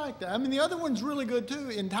 I like that. I mean, the other one's really good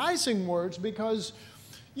too, enticing words, because,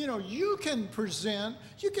 you know, you can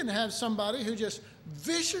have somebody who just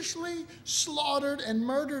viciously slaughtered and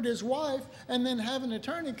murdered his wife, and then have an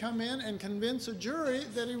attorney come in and convince a jury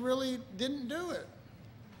that he really didn't do it.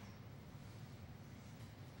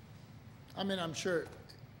 I mean, I'm sure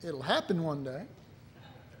it'll happen one day.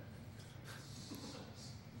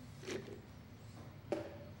 But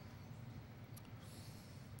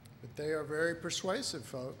they are very persuasive,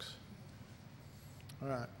 folks. All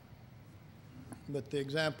right. But the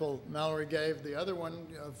example Mallory gave, the other one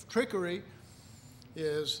of trickery,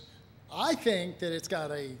 is I think that it's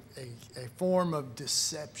got a form of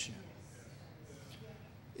deception.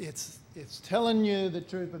 It's telling you the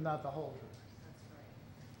truth but not the whole truth.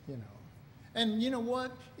 You know. And you know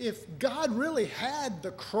what? If God really had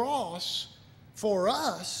the cross for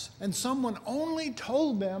us and someone only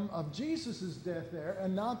told them of Jesus' death there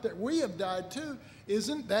and not that we have died too,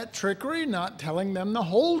 isn't that trickery, not telling them the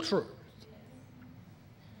whole truth?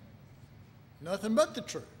 Nothing but the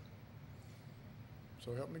truth.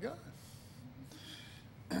 So help me God.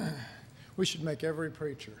 We should make every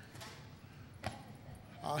preacher.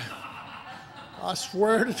 I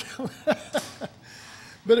swear to tell.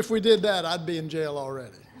 But if we did that, I'd be in jail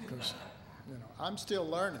already. Because, you know, I'm still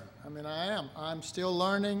learning. I mean, I am. I'm still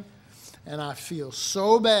learning, and I feel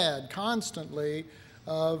so bad constantly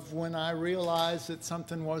of when I realize that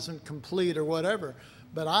something wasn't complete or whatever.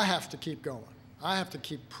 But I have to keep going. I have to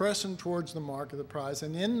keep pressing towards the mark of the prize.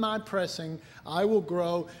 And in my pressing, I will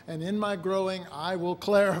grow. And in my growing, I will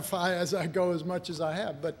clarify as I go as much as I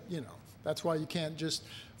have. But, you know, that's why you can't just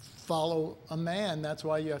follow a man. That's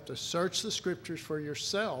why you have to search the scriptures for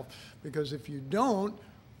yourself. Because if you don't,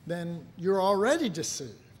 then you're already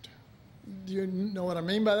deceived. Do you know what I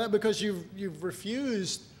mean by that? Because you've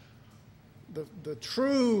refused the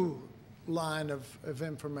true line of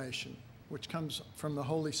information, which comes from the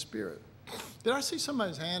Holy Spirit. Did I see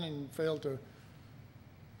somebody's hand and failed to?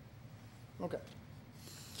 Okay.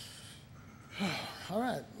 All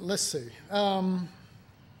right, let's see. All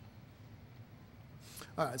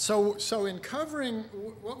right, so in covering,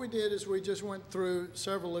 what we did is we just went through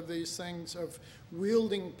several of these things of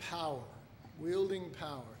wielding power.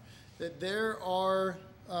 That there are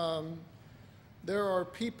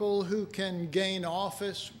people who can gain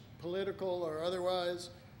office, political or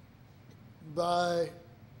otherwise, by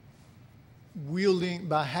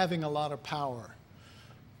having a lot of power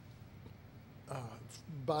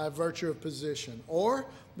by virtue of position, or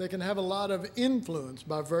they can have a lot of influence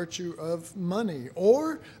by virtue of money,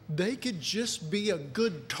 or they could just be a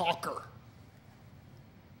good talker.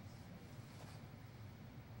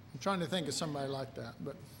 trying to think of somebody like that.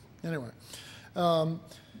 But anyway,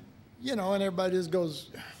 you know, and everybody just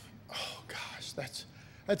goes, oh gosh,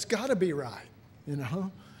 that's got to be right, you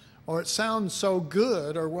know, or it sounds so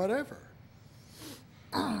good or whatever.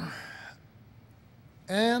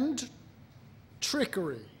 And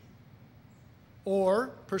trickery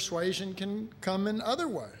or persuasion can come in other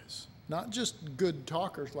ways, not just good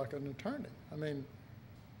talkers like an attorney. I mean,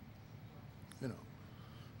 you know,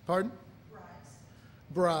 pardon?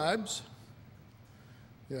 Bribes.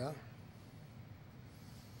 Yeah.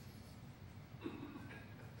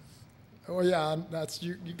 Oh yeah, that's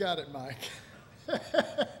you got it, Mike.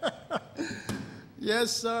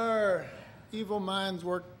 Yes, sir. Evil minds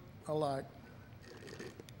work alike.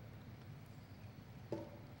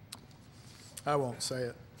 I won't say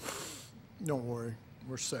it. Don't worry,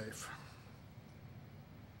 we're safe.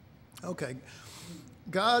 Okay.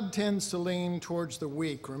 God tends to lean towards the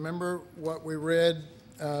weak. Remember what we read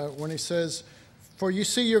when he says, "For you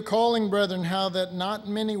see your calling, brethren, how that not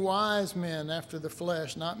many wise men after the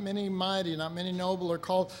flesh, not many mighty, not many noble are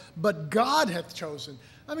called, but God hath chosen."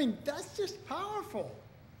 I mean, that's just powerful.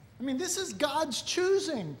 I mean, this is God's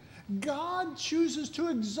choosing. God chooses to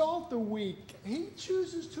exalt the weak. He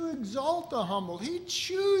chooses to exalt the humble. He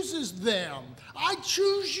chooses them. I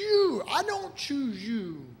choose you. I don't choose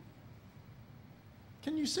you.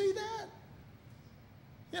 Can you see that?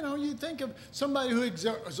 You know, you think of somebody who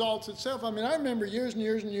exalts itself. I mean, I remember years and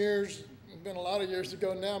years and years, it's been a lot of years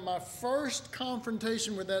ago now, my first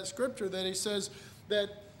confrontation with that scripture that he says that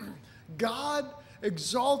God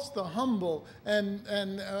exalts the humble, and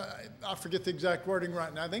I forget the exact wording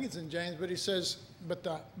right now. I think it's in James, but he says, but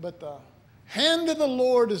the hand of the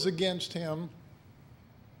Lord is against him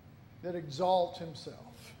that exalts himself.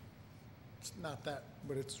 It's not that,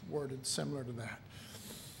 but it's worded similar to that.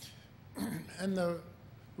 And the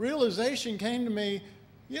realization came to me,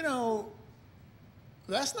 you know,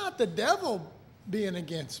 that's not the devil being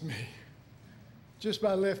against me just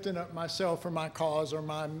by lifting up myself or my cause or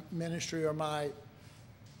my ministry or my,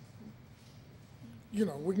 you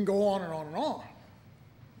know, we can go on and on and on.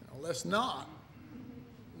 You know, let's not.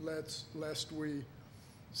 Lest we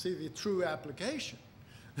see the true application.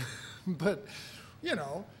 But, you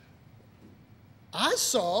know, I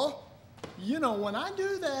saw, you know, when I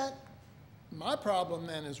do that, my problem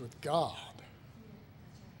then is with God.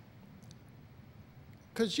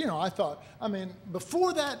 Because, you know, I thought, I mean,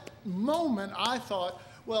 before that moment, I thought,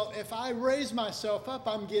 well, if I raise myself up,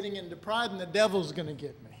 I'm getting into pride and the devil's going to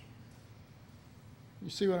get me. You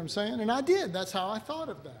see what I'm saying? And I did. That's how I thought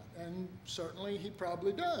of that. And certainly he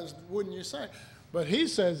probably does, wouldn't you say? But he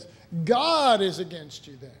says, God is against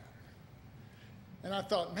you there. And I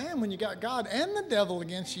thought, man, when you got God and the devil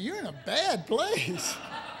against you, you're in a bad place.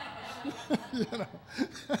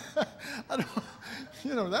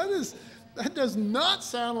 You know, that does not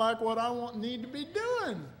sound like what I need to be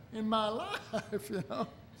doing in my life, you know.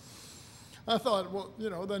 I thought, well, you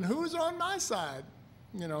know, then who's on my side?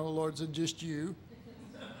 You know, the Lord said, just you.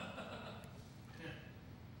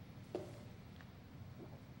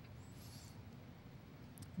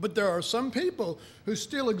 But there are some people who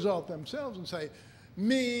still exalt themselves and say,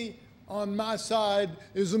 me on my side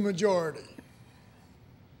is a majority.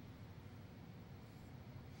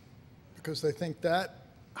 Because they think that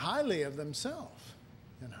highly of themselves,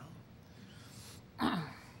 you know.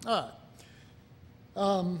 All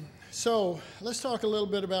right. So let's talk a little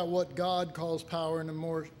bit about what God calls power in a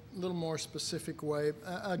little more specific way.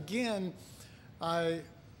 Again, I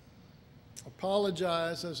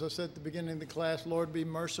apologize, as I said at the beginning of the class, Lord, be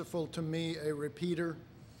merciful to me, a repeater,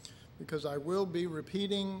 because I will be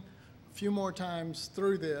repeating a few more times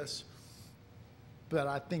through this, but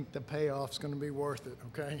I think the payoff's going to be worth it,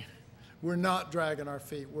 okay? We're not dragging our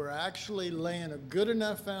feet. We're actually laying a good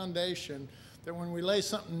enough foundation that when we lay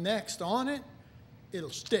something next on it, it'll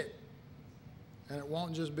stick. And it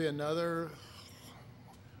won't just be another,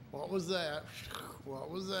 what was that? What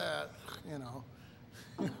was that? You know.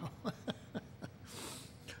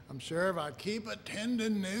 I'm sure if I keep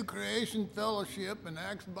attending New Creation Fellowship and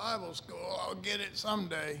Acts Bible School, I'll get it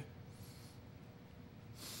someday.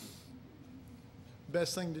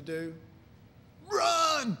 Best thing to do?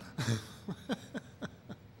 Run!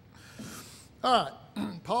 All right.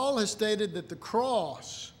 Paul has stated that the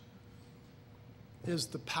cross is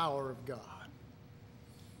the power of God.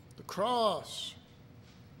 The cross.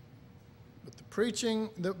 But the preaching,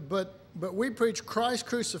 but we preach Christ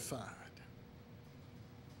crucified.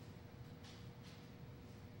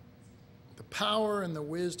 The power and the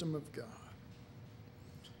wisdom of God.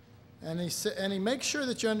 And he makes sure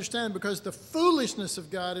that you understand, because the foolishness of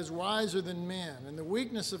God is wiser than men, and the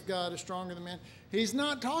weakness of God is stronger than men. He's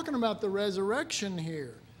not talking about the resurrection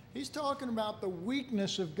here. He's talking about the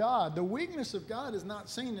weakness of God. The weakness of God is not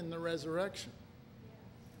seen in the resurrection.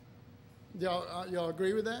 Y'all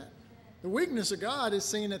agree with that? The weakness of God is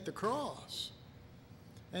seen at the cross.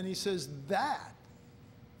 And he says that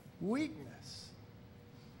weakness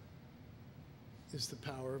is the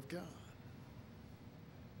power of God.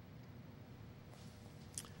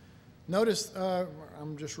 Notice,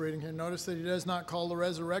 I'm just reading here, notice that he does not call the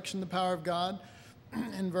resurrection the power of God.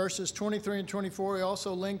 In verses 23 and 24, he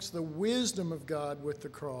also links the wisdom of God with the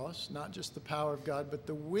cross, not just the power of God, but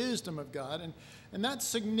the wisdom of God. And that's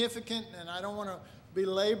significant, and I don't want to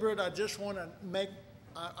belabor it. I just want to make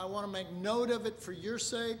note of it for your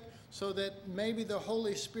sake, so that maybe the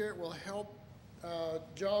Holy Spirit will help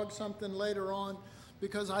jog something later on,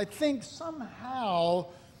 because I think somehow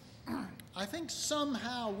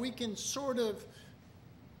we can sort of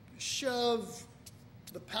shove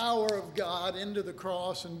the power of God into the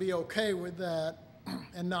cross and be okay with that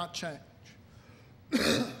and not change.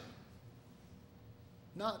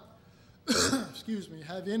 Not,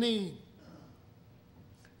 have any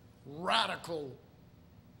radical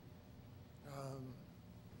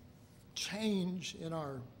change in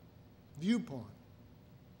our viewpoint.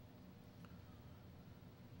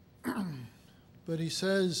 But he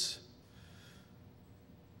says,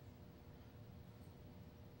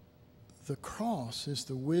 the cross is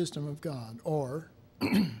the wisdom of God, or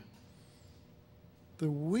the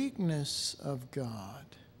weakness of God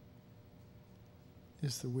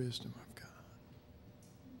is the wisdom of God.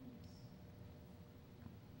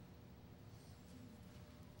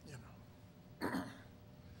 You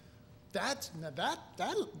know, that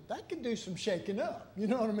could do some shaking up. You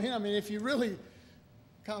know what I mean? I mean, if you really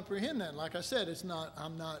comprehend that, like I said,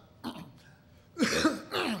 I'm not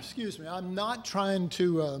I'm not trying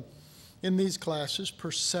to in these classes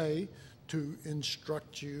per se to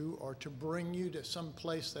instruct you or to bring you to some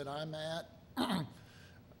place that I'm at. I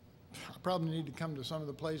probably need to come to some of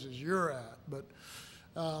the places you're at, but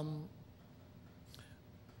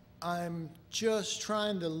I'm just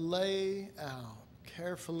trying to lay out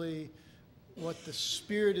carefully what the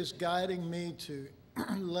Spirit is guiding me to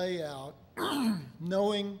lay out,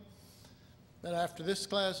 knowing that after this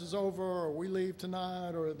class is over, or we leave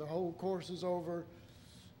tonight, or the whole course is over,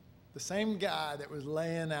 the same guy that was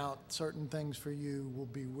laying out certain things for you will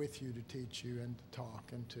be with you to teach you and to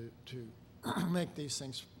talk and to make these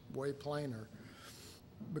things way plainer,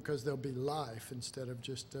 because there'll be life instead of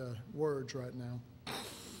just words right now.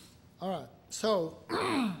 All right, so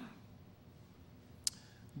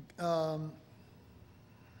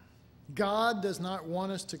God does not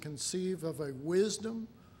want us to conceive of a wisdom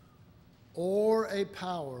or a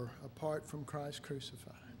power apart from Christ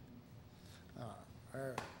crucified.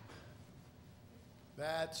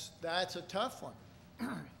 That's a tough one,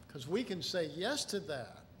 because we can say yes to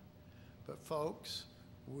that. But folks,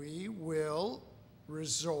 we will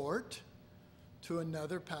resort to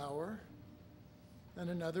another power and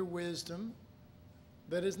another wisdom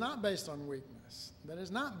that is not based on weakness, that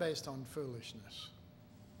is not based on foolishness.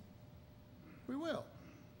 We will,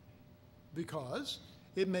 because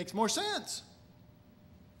it makes more sense.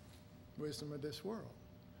 Wisdom of this world,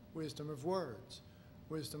 wisdom of words,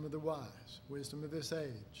 wisdom of the wise, wisdom of this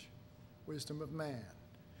age, wisdom of man.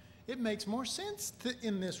 It makes more sense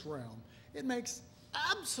in this realm. It makes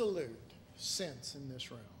absolute sense in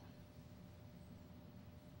this realm.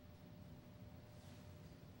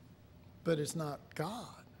 But it's not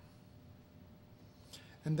God.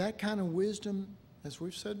 And that kind of wisdom, as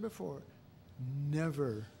we've said before,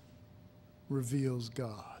 never reveals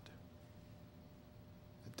God.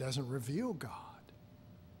 It doesn't reveal God.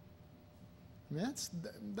 I mean,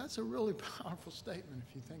 that's a really powerful statement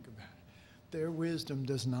if you think about it. Their wisdom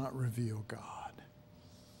does not reveal God.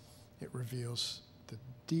 It reveals the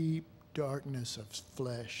deep darkness of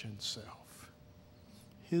flesh and self.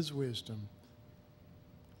 His wisdom,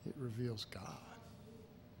 it reveals God.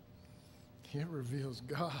 It reveals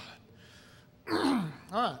God. All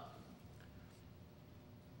right.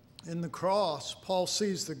 In the cross, Paul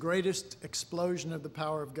sees the greatest explosion of the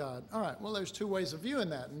power of God. All right, well, there's two ways of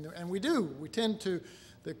viewing that, and we do. We tend to,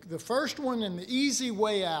 the first one and the easy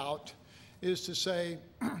way out is to say,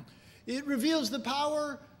 it reveals the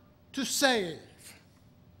power to save.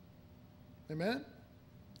 Amen?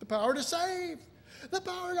 The power to save.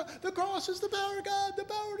 The cross is the power of God, the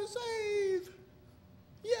power to save.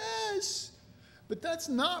 Yes. But that's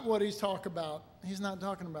not what he's talking about. He's not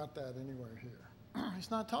talking about that anywhere here.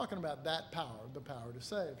 He's not talking about that power, the power to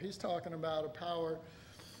save. He's talking about a power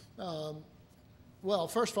Well,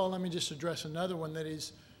 first of all, let me just address another one that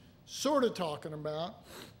he's sort of talking about,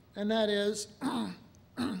 and that is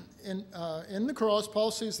in the cross,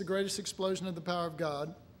 Paul sees the greatest explosion of the power of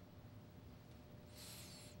God.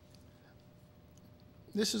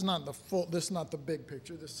 This is not the big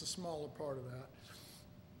picture. This is a smaller part of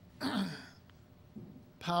that.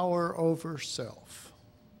 Power over self.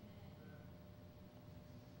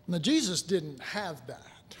 Now, Jesus didn't have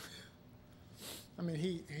that. I mean,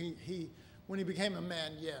 he when he became a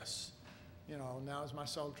man, yes, now is my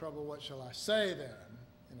soul troubled, what shall I say then?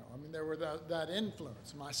 I mean, there were that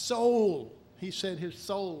influence. My soul, he said his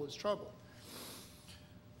soul was troubled.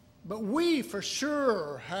 But we for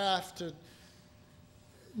sure have to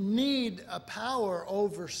need a power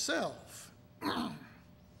over self.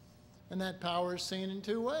 And that power is seen in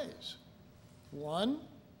two ways. One,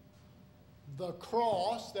 the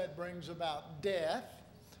cross that brings about death,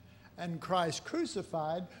 and Christ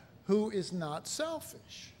crucified, who is not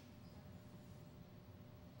selfish.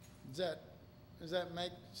 Does that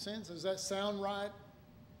make sense? Does that sound right?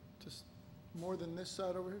 Just more than this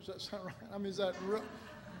side over here? Does that sound right? I mean, is that real?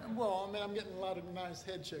 Well, I mean, I'm getting a lot of nice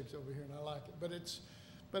head shakes over here, and I like it.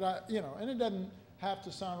 And it doesn't have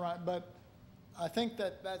to sound right, but I think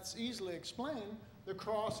that's easily explained. The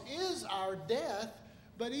cross is our death,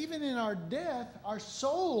 but even in our death, our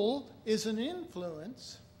soul is an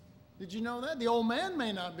influence. Did you know that? The old man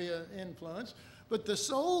may not be an influence, but the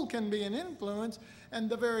soul can be an influence, and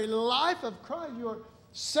the very life of Christ, you're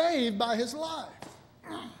saved by his life.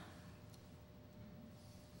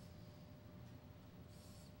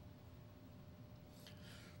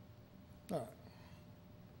 All right.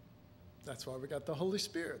 That's why we got the Holy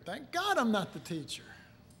Spirit. Thank God I'm not the teacher.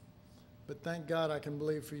 But thank God I can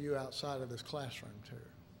believe for you outside of this classroom too.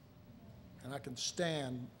 And I can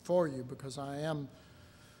stand for you because I am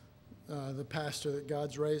the pastor that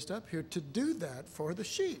God's raised up here to do that for the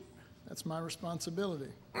sheep. That's my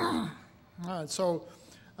responsibility. All right, so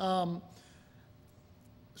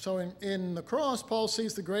in the cross, Paul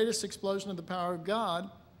sees the greatest explosion of the power of God.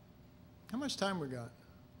 How much time we got?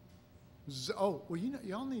 Oh, well,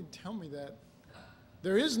 y'all need to tell me that.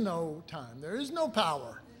 There is no time. There is no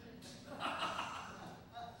power.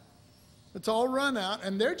 It's all run out,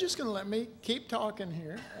 and they're just going to let me keep talking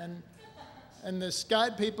here. And the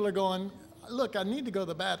Skype people are going, look, I need to go to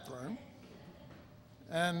the bathroom.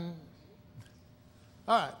 And,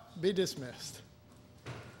 all right, be dismissed.